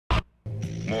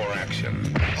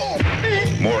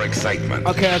action, more excitement.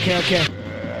 Okay.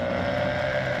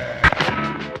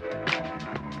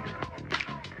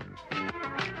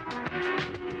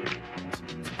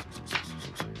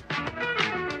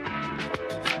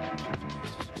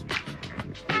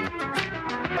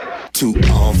 Too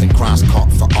often crimes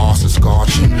caught for arson,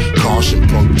 scorching. Caution,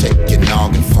 protect your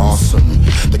noggin, fawsome.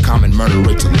 The common murder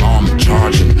rate's alarming,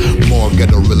 charging. More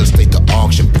ghetto real estate to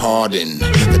auction, pardon.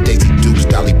 The Daisy Dukes,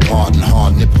 Dolly Parton,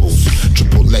 hard nipples.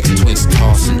 Triple X twins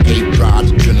tossing, A-Rod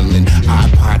adrenaline.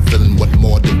 iPod feeling what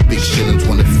more than big shillings.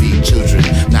 Wanna feed children,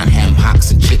 not ham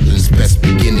hocks and chitlins. Best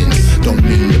beginnings don't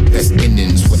mean the best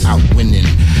innings without winning.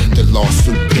 The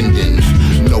lawsuit pending,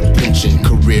 no pension,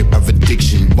 career of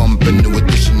addiction. Bumping new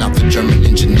edition out the German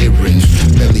engineering.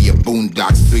 Belly of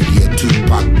Boondocks, Biggie or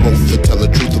Tupac, both to tell the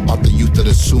truth about the youth that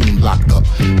are soon locked up.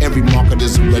 Every market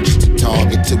is a registered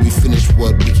target till we finish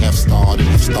what we have started.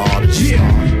 Yeah,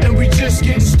 and we just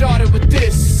getting started with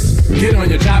this. Get on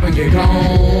your job and get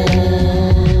gone.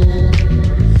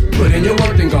 Put in your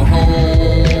work and go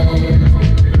home.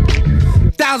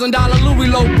 $1,000 Louis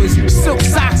Lopez, silk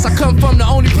socks. I come from the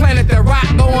only planet that rock.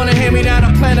 Go on and hand me down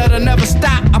a planet that'll never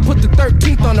stop. I put the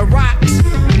 13th on the rocks.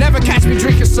 Never catch me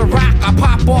drinking Ciroc. I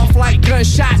pop off like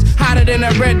gunshots, hotter than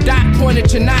a red dot. Point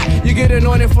at your knot, you get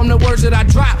anointed from the words that I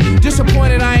drop.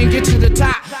 Disappointed I ain't get to the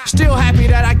top. Still happy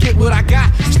that I get what I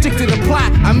got. Stick to the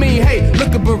plot. I mean, hey, look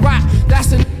at Barack.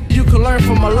 That's a you can learn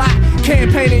from a lot.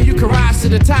 Campaigning, you can rise to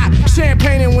the top.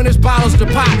 Champagning when it's bottles to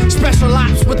pop. Special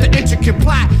ops with the intricate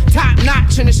plot. Top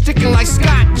notch and it's sticking like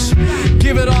scotch.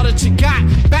 Give it all that you got.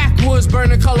 Backwoods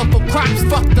burning colorful crops.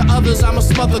 Fuck the others, I'ma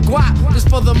smother guap. This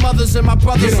for the mothers and my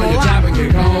brothers. Get on your job and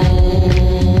get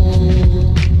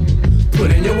home.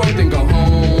 Put in your work and go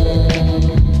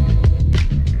home.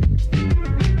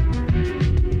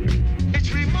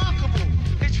 It's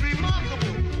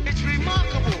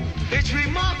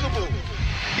remarkable.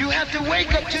 You have to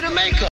wake up to the makeup.